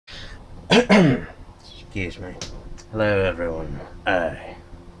Excuse me. Hello everyone, I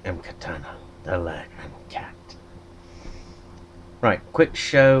am Katana, the Lightning Cat. Right, quick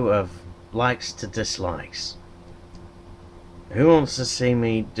show of likes to dislikes. Who wants to see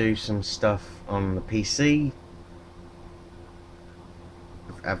me do some stuff on the PC?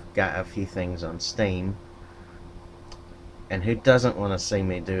 I've got a few things on Steam. And who doesn't want to see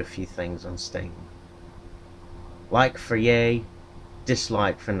me do a few things on Steam? Like for yay,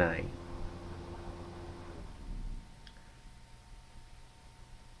 dislike for nay.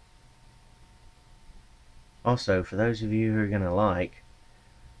 Also, for those of you who are going to like,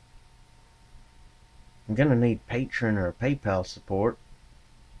 I'm going to need Patreon or PayPal support.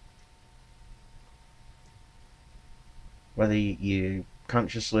 Whether you're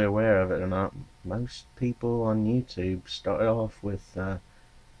consciously aware of it or not, most people on YouTube started off with a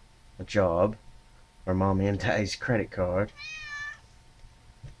job or mommy and daddy's credit card,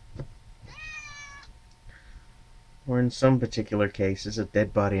 or in some particular cases a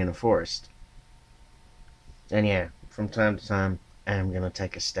dead body in a forest. And yeah, from time to time I'm gonna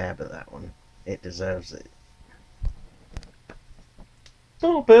take a stab at that one. It deserves it. A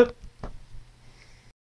little bit.